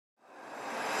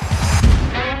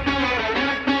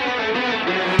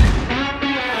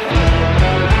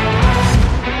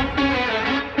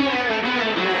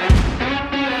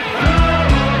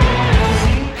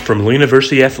From Lee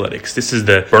University Athletics, this is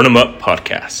the Burn 'em Up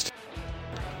podcast.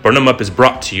 Burn 'em Up is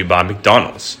brought to you by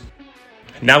McDonald's.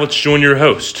 Now let's join your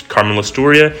host, Carmen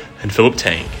Lastoria and Philip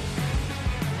Tang.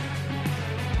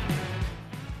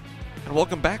 And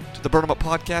welcome back to the Burn 'em Up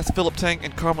podcast. Philip Tang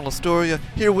and Carmen Lastoria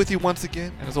here with you once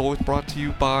again, and as always brought to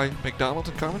you by McDonald's.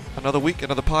 And Carmen, another week,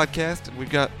 another podcast, and we've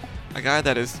got a guy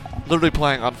that is literally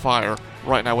playing on fire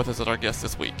right now with us as our guest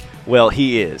this week. Well,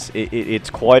 he is. It's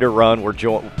quite a run. We're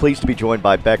pleased to be joined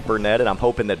by Beck Burnette, and I'm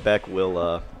hoping that Beck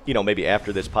will, maybe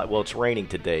after this well, it's raining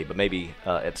today, but maybe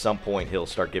at some point he'll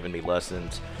start giving me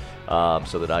lessons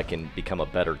so that I can become a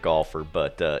better golfer.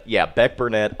 But, Beck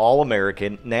Burnette,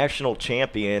 All-American, national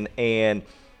champion, and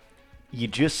you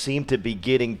just seem to be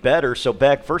getting better. So,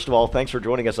 Beck, first of all, thanks for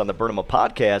joining us on the Burn 'em Up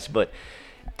podcast, but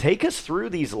take us through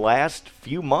these last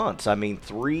few months. I mean,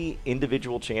 3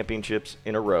 individual championships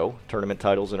in a row, tournament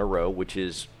titles in a row, which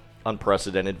is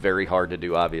unprecedented, very hard to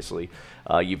do, obviously.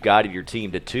 You've guided your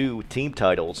team to 2 team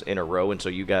titles in a row, and so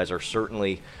you guys are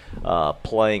certainly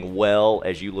playing well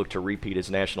as you look to repeat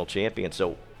as national champion.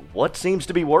 So what seems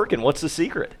to be working? What's the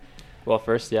secret? Well,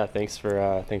 first, thanks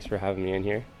for having me in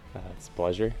here. It's a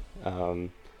pleasure.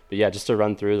 Just to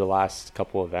run through the last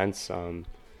couple events,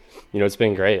 it's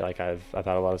been great. Like I've had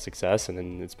a lot of success,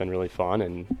 and it's been really fun.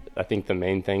 And I think the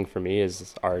main thing for me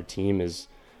is our team is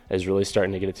really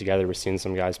starting to get it together. We're seeing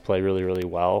some guys play really, really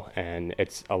well, and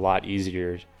it's a lot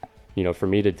easier, for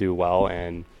me to do well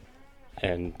and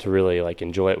to really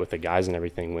enjoy it with the guys and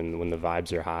everything when the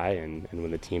vibes are high and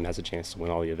when the team has a chance to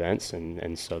win all the events.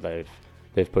 And so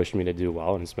they've pushed me to do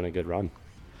well, and it's been a good run.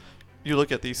 You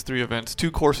look at these 3 events, 2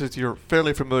 courses you're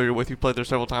fairly familiar with. You played there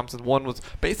several times, and one was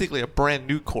basically a brand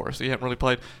new course that you haven't really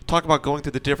played. Talk about going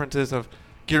through the differences of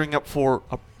gearing up for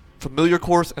a familiar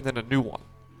course and then a new one.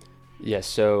 Yeah,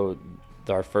 so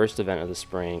our first event of the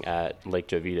spring at Lake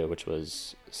Jovita, which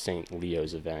was St.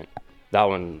 Leo's event, that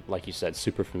one, like you said,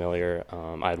 super familiar.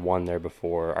 I had won there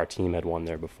before. Our team had won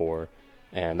there before.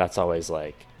 And that's always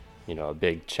a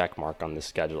big check mark on the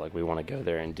schedule. We want to go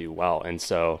there and do well. And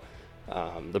so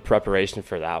the preparation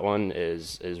for that one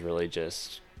is really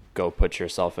just go put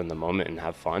yourself in the moment and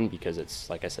have fun because it's,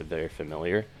 like I said, very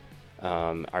familiar.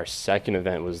 Our second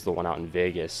event was the one out in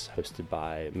Vegas, hosted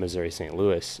by Missouri St.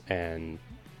 Louis, and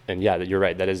you're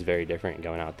right, that is very different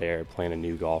going out there, playing a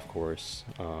new golf course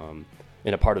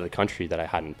in a part of the country that I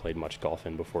hadn't played much golf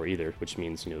in before either, which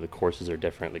means the courses are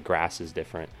different, the grass is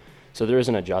different, so there is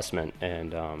an adjustment.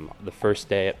 And the first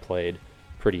day it played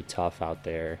pretty tough out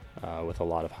there with a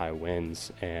lot of high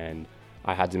winds, and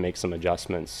I had to make some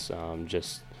adjustments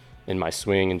just in my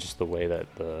swing and just the way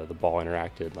that the ball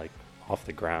interacted off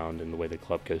the ground and the way the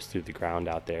club goes through the ground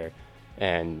out there.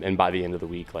 And by the end of the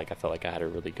week, I felt like I had a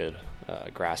really good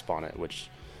grasp on it, which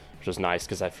was nice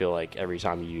because I feel like every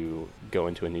time you go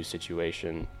into a new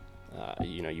situation,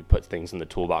 you put things in the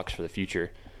toolbox for the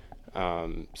future.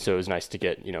 So it was nice to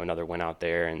get, another win out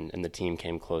there, and the team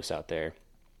came close out there.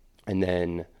 And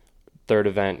then third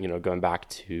event, going back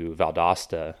to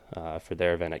Valdosta for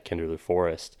their event at Kinderloo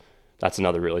Forest, that's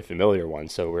another really familiar one.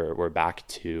 So we're back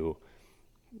to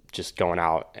just going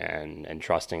out and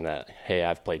trusting that, hey,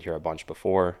 I've played here a bunch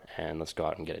before, and let's go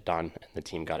out and get it done. And the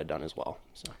team got it done as well.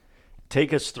 So,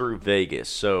 take us through Vegas.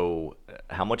 So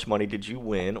how much money did you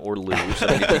win or lose?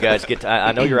 I mean, did you guys get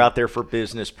I know you're out there for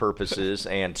business purposes,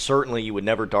 and certainly you would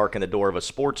never darken the door of a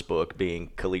sports book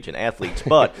being collegiate athletes,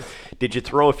 but did you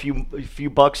throw a few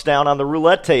bucks down on the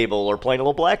roulette table or playing a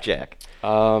little blackjack?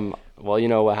 Well,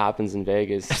 what happens in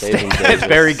Vegas stays in Vegas. That's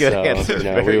very good So,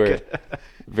 answer. We were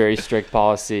very strict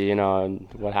policy, and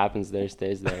what happens there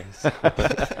stays there. So,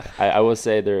 I will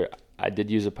say I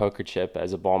did use a poker chip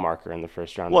as a ball marker in the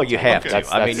first round. Well, you have to.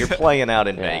 I mean, you're playing out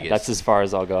in Vegas. That's as far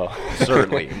as I'll go.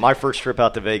 Certainly. My first trip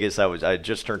out to Vegas, I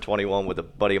just turned 21 with a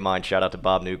buddy of mine. Shout out to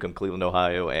Bob Newcomb, Cleveland,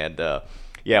 Ohio. And,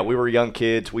 we were young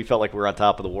kids. We felt like we were on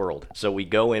top of the world. So we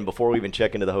go in, before we even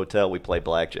check into the hotel, we play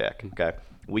blackjack, okay?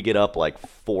 We get up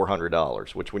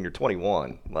 $400, which when you're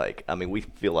 21, we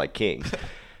feel like kings.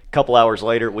 Couple hours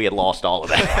later, we had lost all of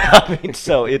that.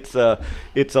 So it's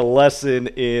a lesson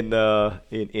in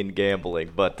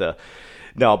gambling. But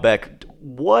now, Beck,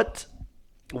 what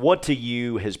to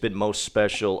you has been most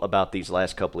special about these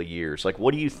last couple of years?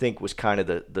 What do you think was kind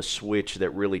of the switch that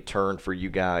really turned for you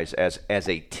guys as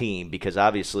a team? Because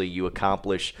obviously you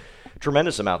accomplish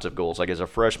tremendous amounts of goals. As a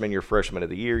freshman, you're freshman of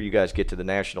the year. You guys get to the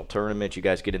national tournament. You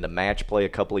guys get into match play a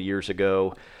couple of years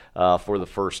ago for the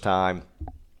first time.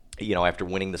 After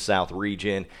winning the South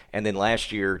region, and then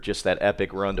last year, just that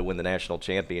epic run to win the national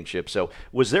championship. So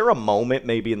was there a moment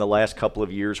maybe in the last couple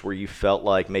of years where you felt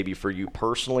like maybe for you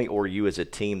personally or you as a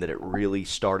team that it really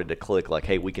started to click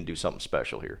hey, we can do something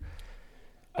special here?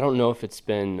 I don't know if it's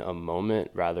been a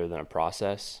moment rather than a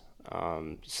process.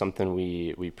 Something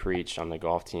we preach on the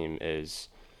golf team is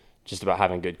just about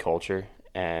having good culture,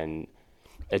 and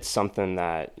it's something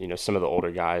that, some of the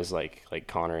older guys like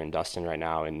Connor and Dustin right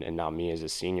now, and now me as a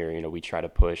senior, we try to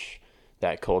push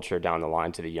that culture down the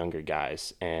line to the younger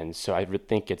guys. And so I would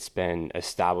think it's been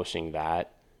establishing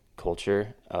that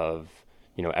culture of,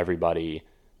 everybody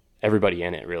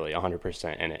in it, really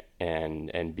 100% in it,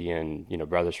 and being,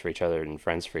 brothers for each other and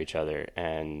friends for each other.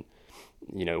 And,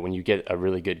 when you get a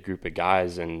really good group of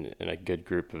guys and a good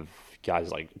group of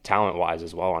guys, like talent wise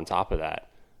as well, on top of that,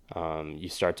 you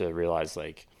start to realize,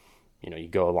 like, you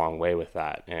go a long way with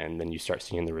that, and then you start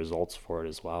seeing the results for it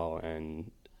as well.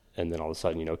 And then all of a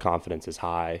sudden, confidence is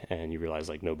high, and you realize,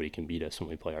 like, nobody can beat us when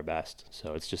we play our best.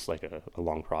 So it's just like a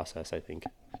long process, I think.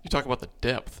 You talk about the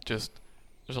depth. Just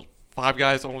there's only 5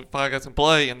 guys can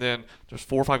play, and then there's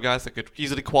 4 or 5 guys that could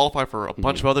easily qualify for a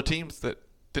bunch of other teams that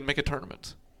didn't make a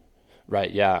tournament.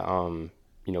 Right. Yeah.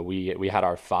 We had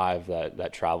our 5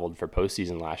 that traveled for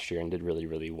postseason last year and did really,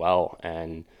 really well.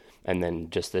 And then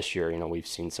just this year, we've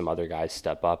seen some other guys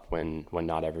step up when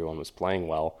not everyone was playing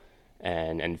well,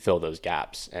 and fill those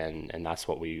gaps. And that's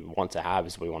what we want to have,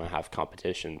 is we want to have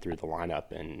competition through the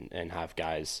lineup and have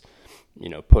guys,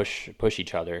 push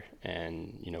each other.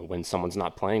 And, when someone's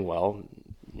not playing well,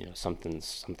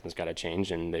 something's got to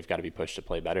change, and they've got to be pushed to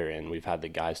play better. And we've had the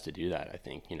guys to do that. I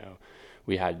think,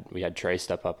 we had Trey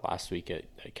step up last week at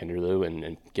Kinderloo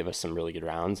and give us some really good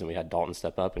rounds, and we had Dalton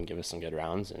step up and give us some good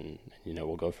rounds, and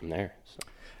we'll go from there. So.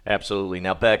 Absolutely.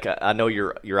 Now, Beck, I know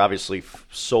you're obviously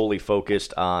solely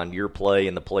focused on your play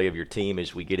and the play of your team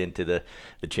as we get into the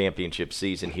championship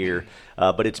season here,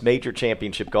 but it's major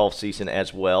championship golf season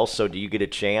as well. So do you get a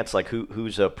chance, like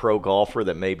who's a pro golfer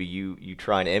that maybe you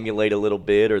try and emulate a little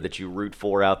bit, or that you root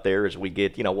for out there as we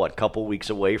get, couple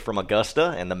weeks away from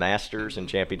Augusta and the Masters and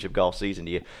championship golf season?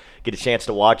 Do you get a chance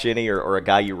to watch any or a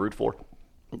guy you root for?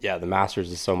 Yeah, the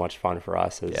Masters is so much fun for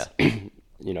us.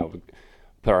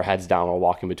 Put our heads down while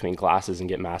walking between classes and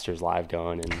get Masters Live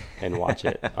going and watch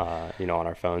it, on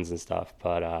our phones and stuff.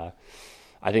 But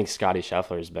I think Scotty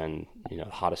Scheffler has been, the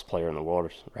hottest player in the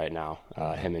world right now,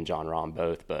 him and John Rahm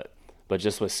both. But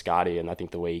just with Scotty, and I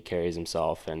think the way he carries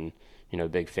himself, and,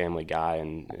 big family guy,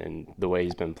 and the way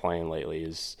he's been playing lately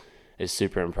is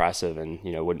super impressive. And,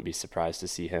 wouldn't be surprised to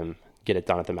see him get it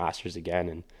done at the Masters again.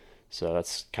 And so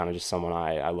that's kind of just someone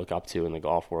I look up to in the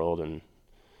golf world. And,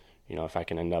 if I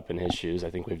can end up in his shoes, I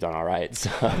think we've done all right. So.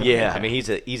 Yeah, I mean, he's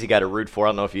an easy guy to root for. I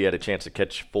don't know if you had a chance to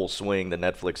catch Full Swing, the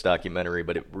Netflix documentary,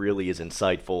 but it really is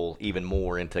insightful even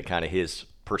more into kind of his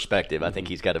perspective. I think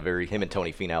he's got him and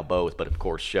Tony Finau both, but of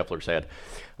course Scheffler's had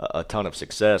a ton of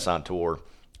success on tour.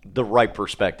 The right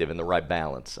perspective and the right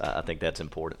balance, I think that's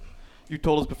important. You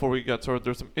told us before we got started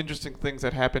there's some interesting things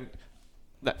that happened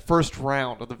that first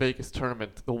round of the Vegas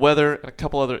tournament, the weather and a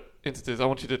couple other instances. I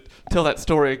want you to tell that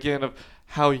story again of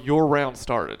how your round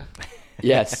started.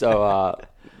 Yeah, so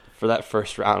for that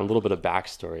first round, a little bit of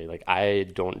backstory. Like, I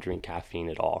don't drink caffeine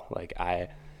at all. Like, I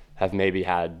have maybe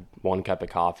had 1 cup of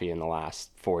coffee in the last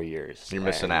 4 years. You're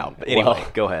missing out. But anyway,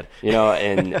 go ahead.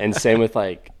 And same with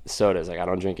like sodas. Like, I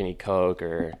don't drink any Coke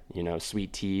or,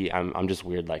 sweet tea. I'm just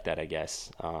weird like that, I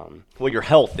guess. Well, you're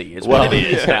healthy is what it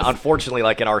is. Yes. Now, unfortunately,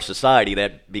 like in our society,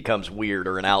 that becomes weird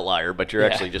or an outlier, but you're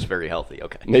actually just very healthy.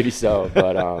 Okay. Maybe so.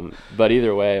 But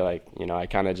either way, like, I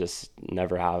kind of just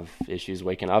never have issues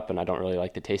waking up, and I don't really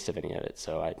like the taste of any of it.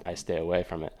 So I stay away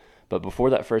from it. But before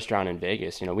that first round in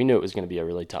Vegas, we knew it was going to be a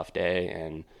really tough day,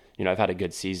 and I've had a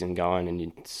good season going,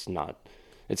 and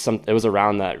it was a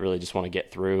round that really just want to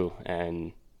get through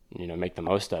and make the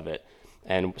most of it.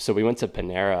 And so we went to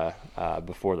Panera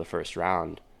before the first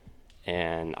round,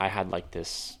 and I had like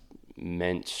this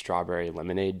mint strawberry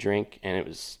lemonade drink, and it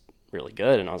was really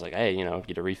good. And I was like, hey,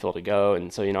 get a refill to go.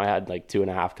 And so I had like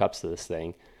 2.5 cups of this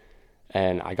thing,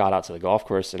 and I got out to the golf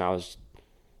course, and I was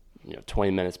 20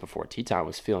 minutes before tee time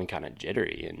was feeling kind of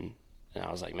jittery, and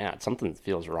I was like, man, something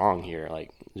feels wrong here,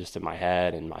 like just in my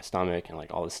head and my stomach and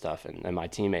like all this stuff. And my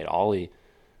teammate Ollie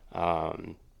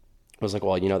was like,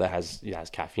 well, that has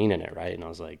caffeine in it, right? And I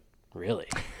was like, really?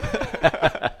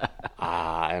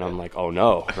 And I'm like, oh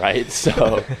no, right?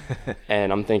 So,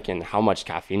 and I'm thinking, how much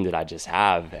caffeine did I just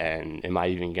have? And am I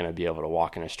even going to be able to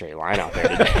walk in a straight line out there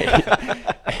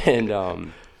today?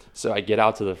 And so I get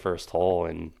out to the first hole,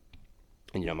 and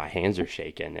my hands are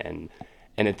shaking. And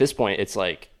at this point, it's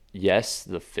like, yes,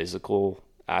 the physical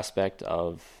aspect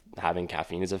of having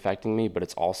caffeine is affecting me, but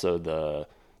it's also the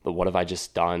what have I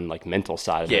just done, like mental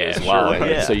side of it as well. Sure,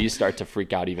 and so you start to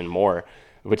freak out even more,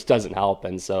 which doesn't help.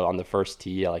 And so on the first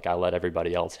tee, like I let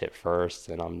everybody else hit first,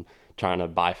 and I'm trying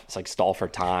to stall for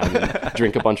time and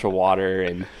drink a bunch of water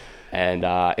and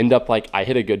end up like I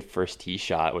hit a good first tee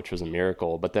shot, which was a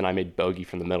miracle, but then I made bogey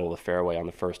from the middle of the fairway on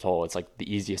the first hole. It's like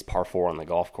the easiest par 4 on the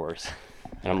golf course.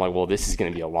 And I'm like, well, this is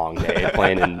going to be a long day.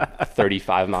 Playing in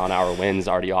 35-mile-an-hour winds,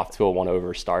 already off to a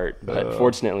 1-over start. But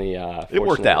fortunately, it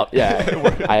worked out.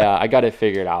 Yeah, I got it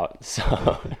figured out.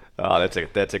 So. Oh,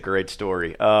 that's a great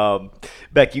story.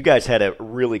 Beck, you guys had a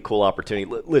really cool opportunity.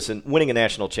 Listen, winning a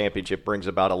national championship brings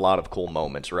about a lot of cool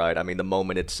moments, right? I mean, the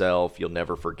moment itself, you'll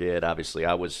never forget. Obviously,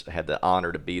 I had the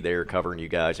honor to be there covering you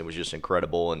guys. It was just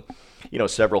incredible. And,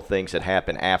 several things that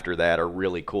happened after that are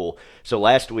really cool. So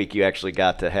last week, you actually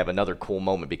got to have another cool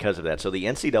moment because of that. So the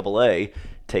NCAA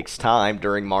takes time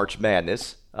during March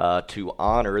Madness to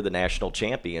honor the national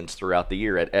champions throughout the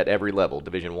year at every level,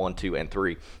 Division 1, 2, and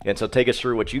 3. And so take us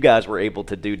through what you guys were able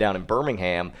to do down in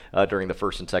Birmingham during the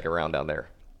first and second round down there.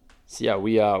 So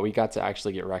yeah, we got to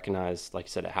actually get recognized, like I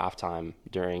said, at halftime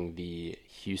during the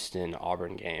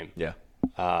Houston-Auburn game. Yeah.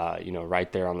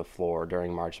 Right there on the floor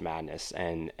during March Madness.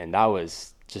 And that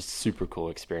was just a super cool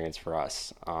experience for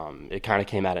us. It kind of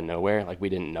came out of nowhere. Like, we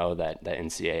didn't know that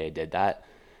NCAA did that.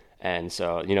 And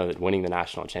so, that winning the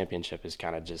national championship has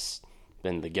kind of just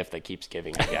been the gift that keeps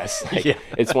giving, I guess. Like, yeah.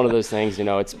 It's one of those things,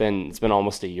 it's been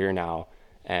almost a year now.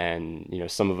 And,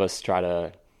 some of us try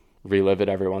to relive it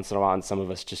every once in a while, and some of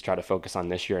us just try to focus on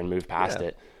this year and move past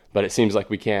it. But it seems like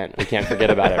we can't forget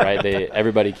about it, right?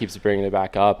 Everybody keeps bringing it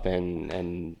back up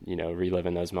and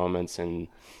reliving those moments and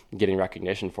getting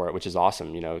recognition for it, which is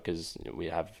awesome, because we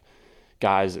have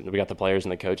guys, we got the players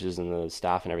and the coaches and the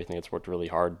staff and everything that's worked really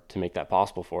hard to make that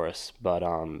possible for us. But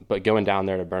going down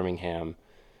there to Birmingham,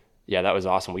 yeah, that was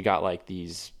awesome. We got like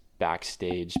these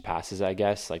backstage passes, I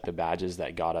guess, like the badges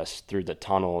that got us through the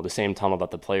tunnel, the same tunnel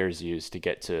that the players use to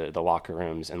get to the locker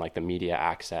rooms, and like the media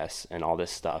access and all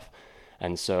this stuff.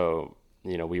 And so,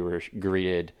 we were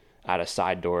greeted at a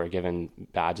side door, given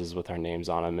badges with our names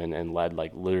on them, and led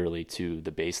like literally to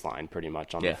the baseline pretty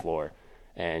much on the floor.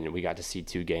 And we got to see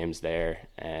 2 games there.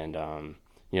 And,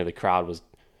 the crowd was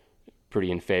pretty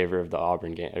in favor of the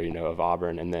Auburn game, of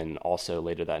Auburn. And then also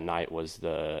later that night was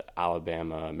the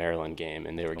Alabama-Maryland game.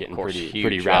 And they were getting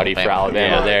pretty rowdy for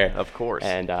Alabama there. Of course.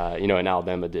 And, and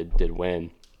Alabama did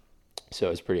win. So it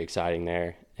was pretty exciting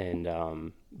there. And,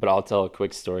 but I'll tell a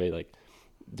quick story. Like,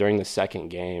 during the second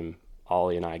game,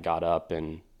 Ollie and I got up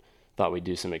and thought we'd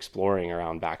do some exploring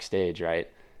around backstage, right?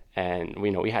 And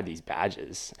we had these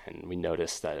badges, and we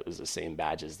noticed that it was the same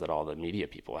badges that all the media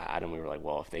people had, and we were like,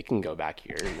 well, if they can go back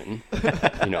here, then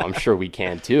I'm sure we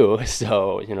can too.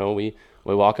 So we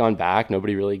walk on back.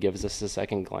 Nobody really gives us a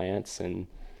second glance, and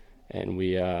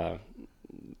we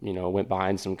went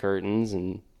behind some curtains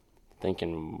and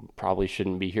thinking probably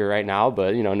shouldn't be here right now,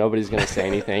 but nobody's going to say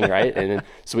anything, right? And then,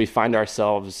 so we find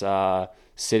ourselves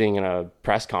sitting in a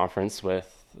press conference with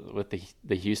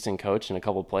the Houston coach and a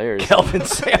couple players. Kelvin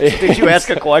Sampson, did you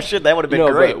ask a question? That would have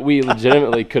been great. But we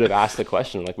legitimately could have asked the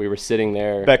question. Like, we were sitting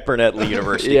there. Beck Burnette Lee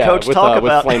University. Yeah, Coach,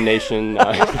 with Flame Nation.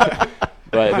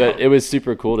 But it was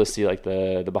super cool to see like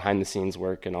the behind the scenes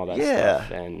work and all that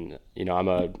stuff. And I'm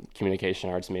a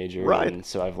communication arts major, right? And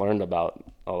so I've learned about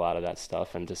a lot of that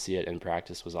stuff, and to see it in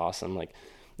practice was awesome. Like,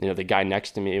 the guy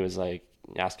next to me was like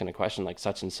asking a question like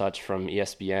such and such from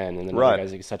ESPN, and then the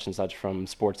guys like such and such from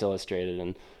Sports Illustrated,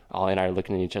 and Ollie and I are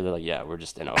looking at each other like, yeah, we're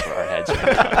just in over our heads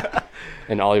right now.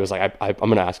 And Ollie was like, I'm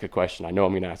going to ask a question. I know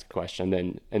I'm going to ask a question.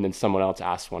 And then someone else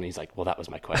asked one. He's like, well, that was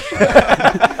my question.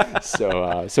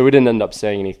 So we didn't end up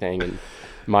saying anything, and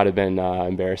it might have been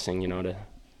embarrassing, to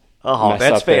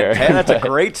that's fantastic. That's a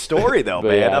great story, though,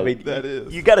 man. Yeah, I mean, that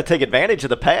is. You got to take advantage of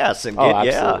the pass and get,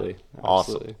 absolutely.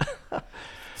 Awesome.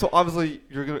 So obviously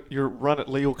your run at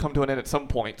Lee will come to an end at some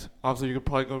point. Obviously you could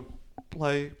probably go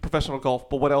play professional golf,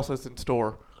 but what else is in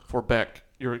store for Beck?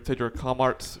 You said you're a comm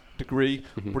arts degree.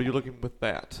 Mm-hmm. What are you looking with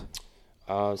that?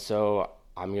 So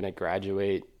I'm gonna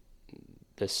graduate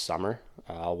this summer.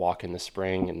 I'll walk in the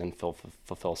spring and then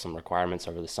fulfill some requirements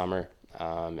over the summer,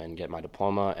 and get my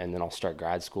diploma, and then I'll start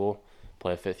grad school,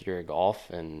 play a 5th year of golf,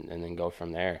 and then go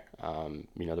from there.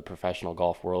 The professional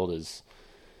golf world is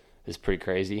pretty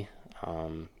crazy.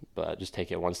 But just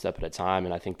take it one step at a time.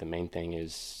 And I think the main thing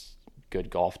is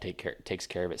good golf takes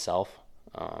care of itself.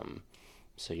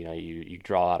 So, you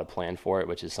draw out a plan for it,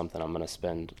 which is something I'm going to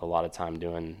spend a lot of time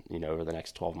doing, over the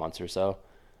next 12 months or so.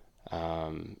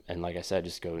 And like I said,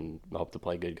 just go and hope to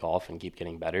play good golf and keep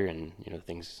getting better, and,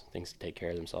 things take care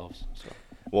of themselves. So.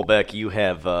 Well, Beck, you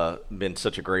have been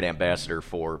such a great ambassador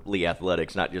for Lee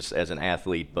Athletics, not just as an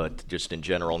athlete, but just in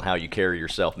general, and how you carry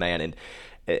yourself, man. And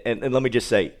and let me just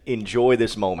say, enjoy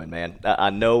this moment, man. I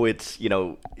know it's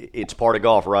part of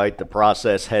golf, right? The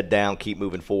process, head down, keep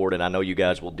moving forward, and I know you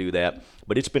guys will do that.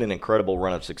 But it's been an incredible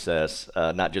run of success,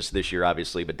 not just this year,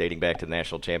 obviously, but dating back to the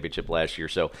national championship last year.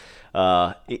 So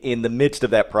in the midst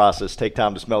of that process, take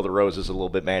time to smell the roses a little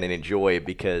bit, man, and enjoy it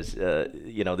because,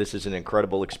 this is an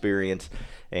incredible experience,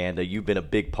 and you've been a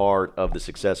big part of the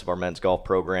success of our men's golf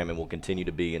program and will continue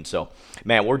to be. And so,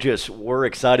 man, we're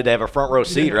excited to have a front row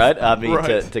seat, right? I mean,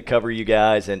 right. To cover you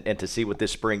guys and to see what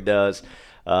this spring does.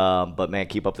 But, man,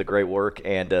 keep up the great work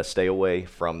and stay away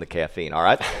from the caffeine, all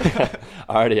right?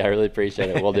 Alrighty, I really appreciate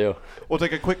it. We'll do. We'll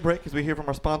take a quick break as we hear from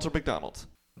our sponsor, McDonald's.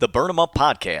 The Burn 'em Up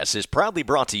podcast is proudly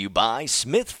brought to you by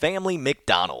Smith Family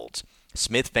McDonald's.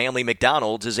 Smith Family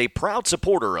McDonald's is a proud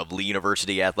supporter of Lee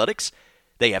University Athletics.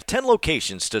 They have 10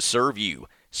 locations to serve you: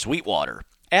 Sweetwater,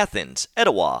 Athens,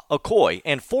 Etowah, Ocoee,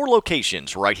 and 4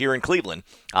 locations right here in Cleveland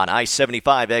on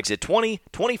I-75 exit 20,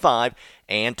 25,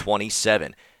 and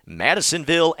 27.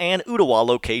 Madisonville and Ottawa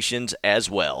locations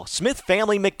as well. Smith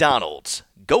Family McDonald's.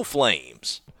 Go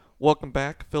Flames. Welcome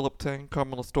back. Philip Tang,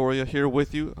 Carmen Astoria here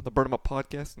with you on the Burn 'em Up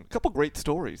podcast. And a couple great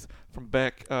stories from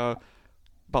Beck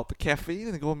about the caffeine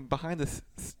and going behind the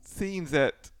scenes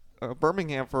at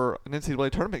Birmingham for an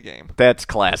NCAA tournament game. That's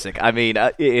classic. I mean,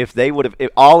 if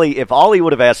Ollie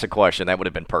would have asked a question, that would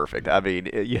have been perfect. I mean,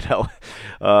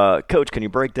 Coach, can you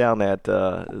break down that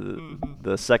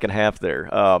the second half there?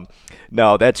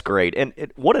 No, that's great, and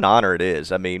what an honor it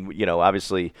is. I mean,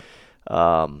 obviously,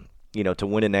 to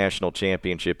win a national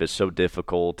championship is so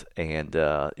difficult, and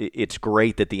it's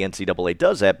great that the NCAA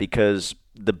does that because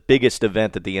the biggest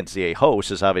event that the NCAA hosts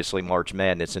is obviously March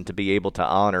Madness, and to be able to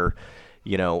honor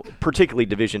particularly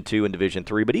Division II and Division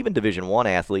III, but even Division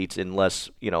I athletes in less,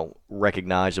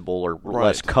 recognizable or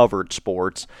less covered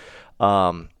sports,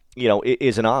 it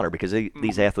is an honor because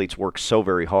these athletes work so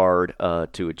very hard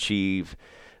to achieve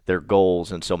their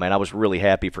goals. And so, man, I was really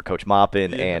happy for Coach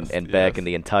Maupin and Beck and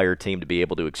the entire team to be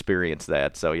able to experience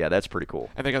that. So, yeah, that's pretty cool.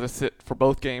 And they got to sit for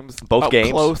both games. Both games.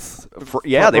 Close.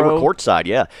 They were courtside,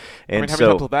 yeah. And how many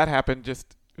times will that happen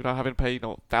just – not having to pay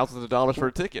thousands of dollars for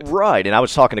a ticket. Right, and I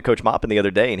was talking to Coach Maupin the other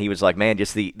day, and he was like, man,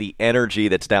 just the energy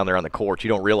that's down there on the court, you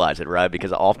don't realize it, right?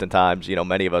 Because oftentimes,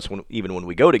 many of us, even when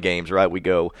we go to games, right, we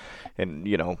go and,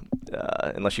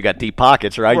 unless you got deep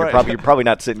pockets, right, you're probably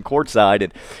not sitting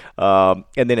courtside.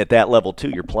 And then at that level, too,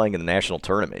 you're playing in the national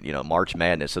tournament, March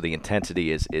Madness, so the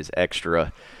intensity is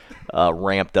extra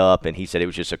ramped up, and he said it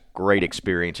was just a great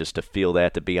experience just to feel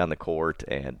that, to be on the court,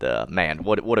 and man,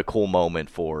 what a cool moment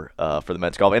for the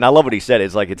men's golf. And I love what he said.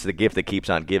 It's like it's the gift that keeps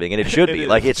on giving, and it should be.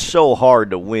 Like, it's so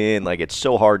hard to win, like it's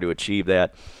so hard to achieve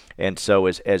that, and so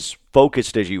as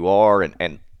focused as you are,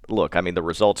 and look, I mean, the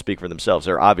results speak for themselves.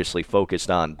 They're obviously focused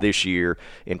on this year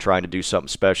in trying to do something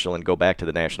special and go back to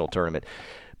the national tournament,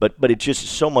 but it's just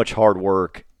so much hard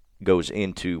work goes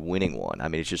into winning one. I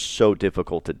mean, it's just so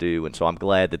difficult to do, and so I'm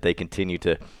glad that they continue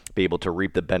to be able to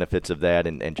reap the benefits of that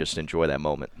and just enjoy that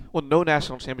moment. Well, no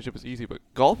national championship is easy, but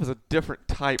golf is a different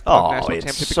type of national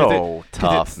championship. It's so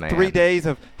tough, man. 3 days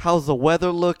of how's the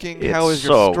weather looking, how is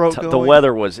your stroke going? The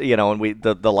weather was, and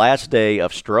the last day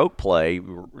of stroke play,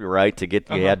 right, to get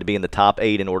you had to be in the top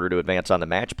 8 in order to advance on the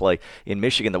match play. In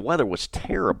Michigan, the weather was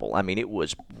terrible. I mean, it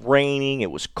was raining,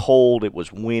 it was cold, it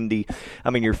was windy. I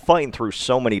mean, you're fighting through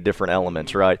so many different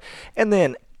elements, right? And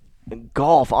then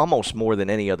golf, almost more than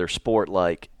any other sport,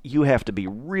 like, you have to be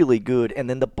really good, and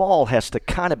then the ball has to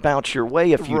kind of bounce your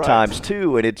way a few times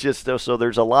too, and it's just so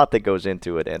there's a lot that goes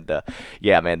into it, and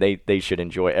yeah, man, they should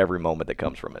enjoy every moment that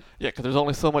comes from it. Yeah, because there's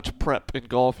only so much prep in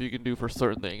golf you can do for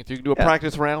certain things. You can do a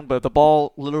practice round, but the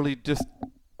ball literally just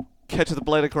catches the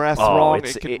blade of grass wrong,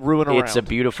 it can ruin a round. It's a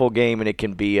beautiful game, and it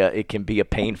can be a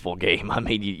painful game. I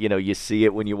mean, you see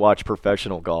it when you watch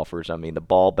professional golfers. I mean, the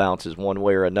ball bounces one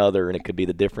way or another, and it could be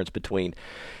the difference between,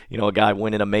 a guy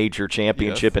winning a major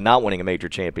championship and not winning a major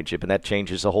championship, and that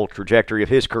changes the whole trajectory of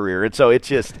his career. And so it's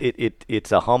just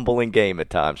it's a humbling game at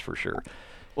times for sure.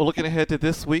 Well, looking ahead to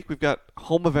this week, we've got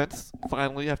home events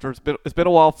finally. After it's been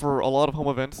a while for a lot of home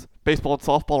events. Baseball and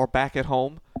softball are back at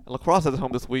home, and lacrosse is at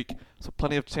home this week, so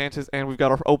plenty of chances. And we've got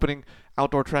our opening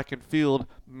outdoor track and field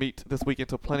meet this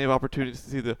weekend, so plenty of opportunities to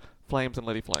see the Flames and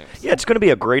Lady Flames. Yeah, it's going to be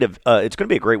a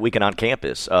great weekend on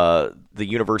campus. The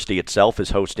university itself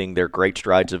is hosting their Great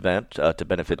Strides event to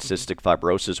benefit cystic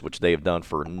fibrosis, which they have done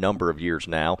for a number of years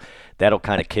now. That'll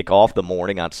kind of kick off the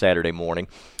morning on Saturday morning.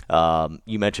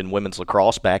 You mentioned women's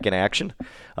lacrosse back in action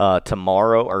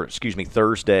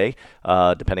Thursday,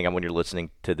 depending on when you're listening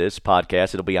to this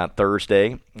podcast. It'll be on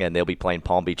Thursday, and they'll be playing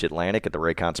Palm Beach Atlantic at the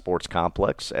Raycon Sports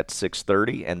Complex at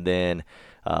 6:30, and then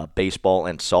baseball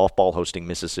and softball hosting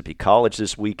Mississippi College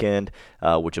this weekend,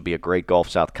 which will be a great Gulf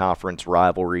South Conference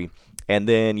rivalry. And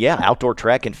then, outdoor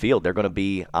track and field. They're going to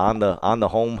be on the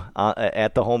home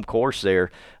at the home course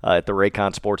there at the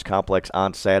Raycon Sports Complex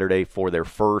on Saturday for their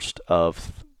first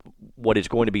of what is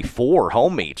going to be 4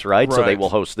 home meets, right? So they will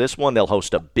host this one. They'll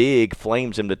host a big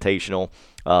Flames Invitational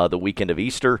the weekend of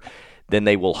Easter. Then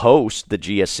they will host the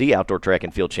GSC Outdoor Track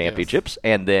and Field Championships,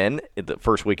 and then the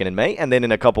first weekend in May, and then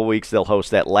in a couple weeks they'll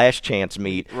host that last chance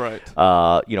meet,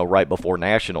 right before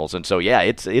Nationals. And so,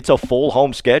 it's a full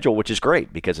home schedule, which is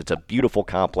great because it's a beautiful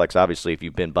complex. Obviously, if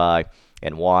you've been by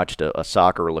and watched a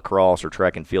soccer or lacrosse or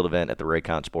track and field event at the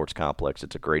Raycon Sports Complex,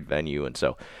 it's a great venue. And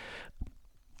so,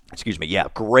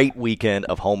 great weekend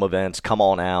of home events. Come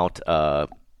on out.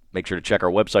 Make sure to check our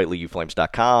website,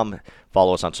 leeuflames.com.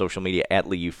 Follow us on social media at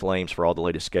leeuflames for all the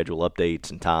latest schedule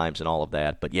updates and times and all of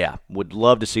that. But, would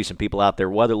love to see some people out there.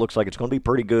 Weather looks like it's going to be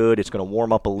pretty good. It's going to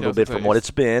warm up a little bit from what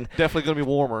it's been. Definitely going to be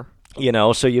warmer.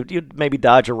 So you maybe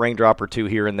dodge a raindrop or two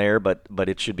here and there, but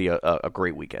it should be a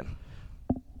great weekend.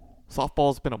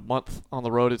 Softball's been a month on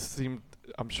the road. It seemed,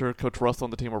 I'm sure Coach Russell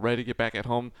and the team are ready to get back at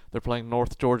home. They're playing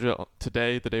North Georgia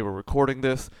today, the day we're recording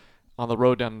this, on the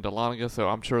road down in Dahlonega, so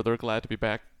I'm sure they're glad to be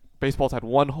back. Baseball's had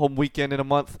one home weekend in a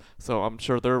month, so I'm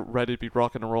sure they're ready to be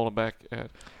rocking and rolling back at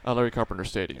Larry Carpenter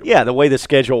Stadium. Yeah, the way the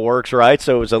schedule works, right?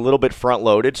 So it was a little bit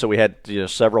front-loaded. So we had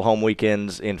several home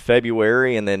weekends in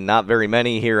February, and then not very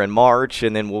many here in March,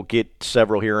 and then we'll get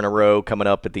several here in a row coming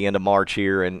up at the end of March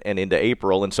here and into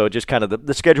April. And so it just kind of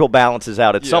the schedule balances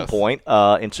out at some point,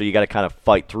 and so you got to kind of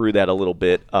fight through that a little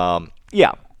bit.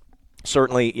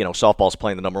 Certainly, softball's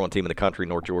playing the number 1 team in the country,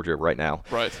 North Georgia, right now.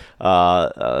 Right.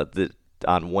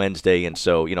 On Wednesday, and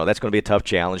so that's going to be a tough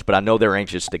challenge. But I know they're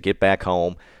anxious to get back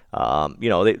home.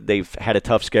 They've had a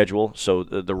tough schedule, so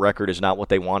the record is not what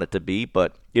they want it to be.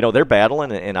 But they're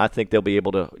battling, and I think they'll be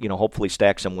able to hopefully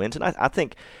stack some wins. And I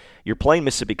think you're playing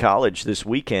Mississippi College this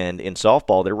weekend in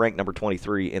softball. They're ranked number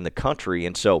 23 in the country,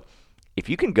 and so if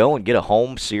you can go and get a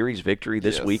home series victory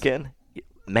this weekend,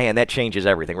 man, that changes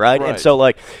everything, right? And so,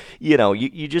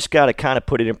 you just got to kind of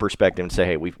put it in perspective and say,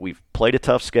 hey, we've played a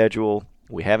tough schedule.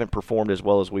 We haven't performed as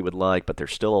well as we would like, but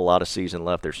there's still a lot of season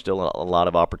left. There's still a lot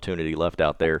of opportunity left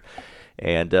out there.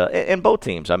 And both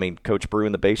teams, I mean, Coach Brew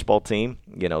and the baseball team,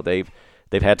 they've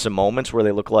had some moments where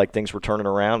they look like things were turning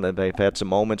around, and they've had some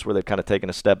moments where they've kind of taken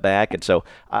a step back. And so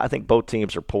I think both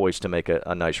teams are poised to make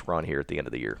a nice run here at the end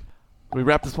of the year. We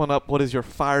wrap this one up. What is your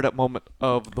fired-up moment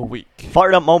of the week?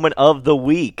 Fired-up moment of the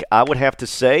week, I would have to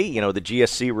say, the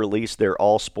GSC released their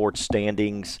all-sports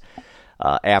standings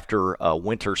after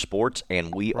winter sports,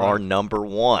 and we are number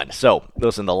 1. So,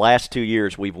 listen, the last 2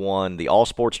 years we've won the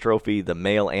All-Sports Trophy, the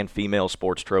male and female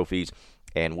sports trophies,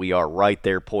 and we are right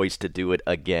there poised to do it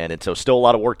again. And so still a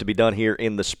lot of work to be done here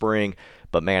in the spring,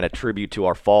 but, man, a tribute to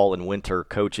our fall and winter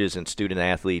coaches and student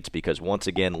athletes because, once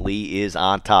again, Lee is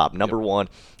on top. Number 1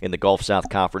 in the Gulf South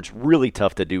Conference. Really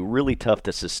tough to do, really tough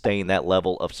to sustain that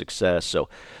level of success. So,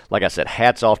 like I said,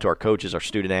 hats off to our coaches, our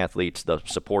student athletes, the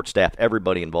support staff,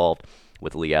 everybody involved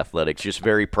with Lee Athletics. Just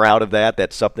very proud of that.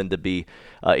 That's something to be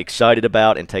excited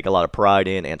about and take a lot of pride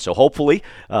in. And so hopefully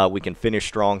we can finish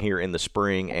strong here in the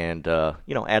spring and,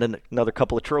 add another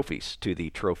couple of trophies to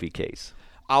the trophy case.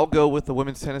 I'll go with the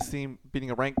women's tennis team beating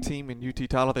a ranked team in UT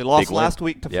Tyler. They lost last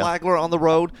week to Flagler on the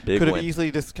road. Could have easily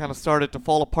just kind of started to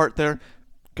fall apart there.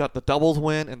 Got the doubles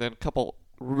win and then a couple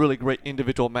really great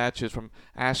individual matches from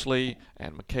Ashley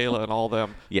and Michaela and all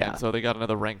them. Yeah. And so they got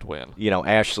another ranked win.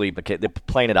 Ashley, they're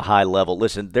playing at a high level.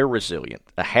 Listen, they're resilient.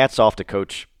 Hats off to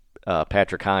Coach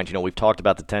Patrick Hines. We've talked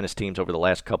about the tennis teams over the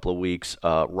last couple of weeks,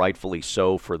 rightfully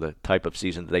so for the type of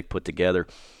season that they put together.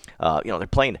 They're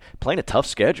playing a tough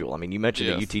schedule. I mean, you mentioned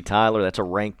the UT Tyler. That's a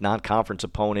ranked non-conference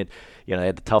opponent. They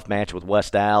had the tough match with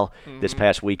West Al this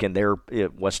past weekend.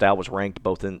 West Al was ranked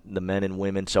both in the men and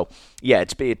women. So,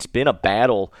 it's been a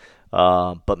battle.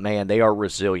 But, man, they are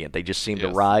resilient. They just seem to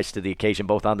rise to the occasion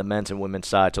both on the men's and women's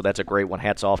side. So that's a great one.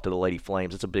 Hats off to the Lady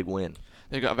Flames. It's a big win.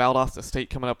 They've got Valdosta State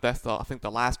coming up. That's, I think,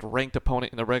 the last ranked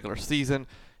opponent in the regular season.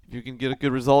 If you can get a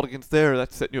good result against there,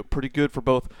 that's setting you up pretty good for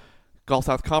both Gulf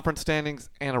South Conference standings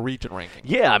and a region ranking.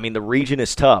 Yeah, I mean, the region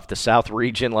is tough. The South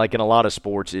region, like in a lot of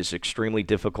sports, is extremely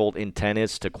difficult in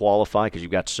tennis to qualify because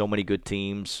you've got so many good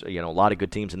teams, a lot of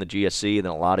good teams in the GSC and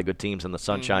then a lot of good teams in the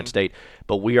Sunshine State.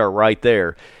 But we are right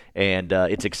there, and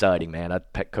it's exciting, man.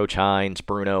 Coach Hines,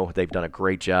 Bruno, they've done a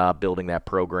great job building that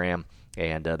program.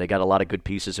 And they got a lot of good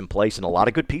pieces in place, and a lot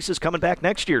of good pieces coming back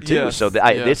next year too. Yes, so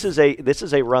this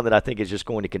is a run that I think is just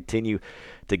going to continue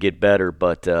to get better.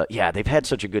 But they've had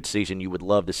such a good season. You would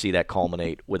love to see that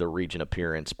culminate with a region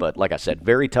appearance. But like I said,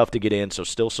 very tough to get in. So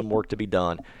still some work to be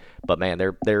done. But man,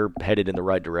 they're headed in the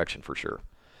right direction for sure.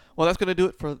 Well, that's going to do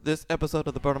it for this episode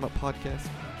of the Burn 'em Up podcast.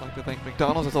 I'd like to thank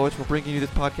McDonald's, as always, for bringing you this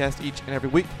podcast each and every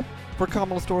week. For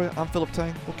Carmel Astoria, I'm Philip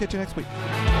Tang. We'll catch you next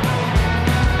week.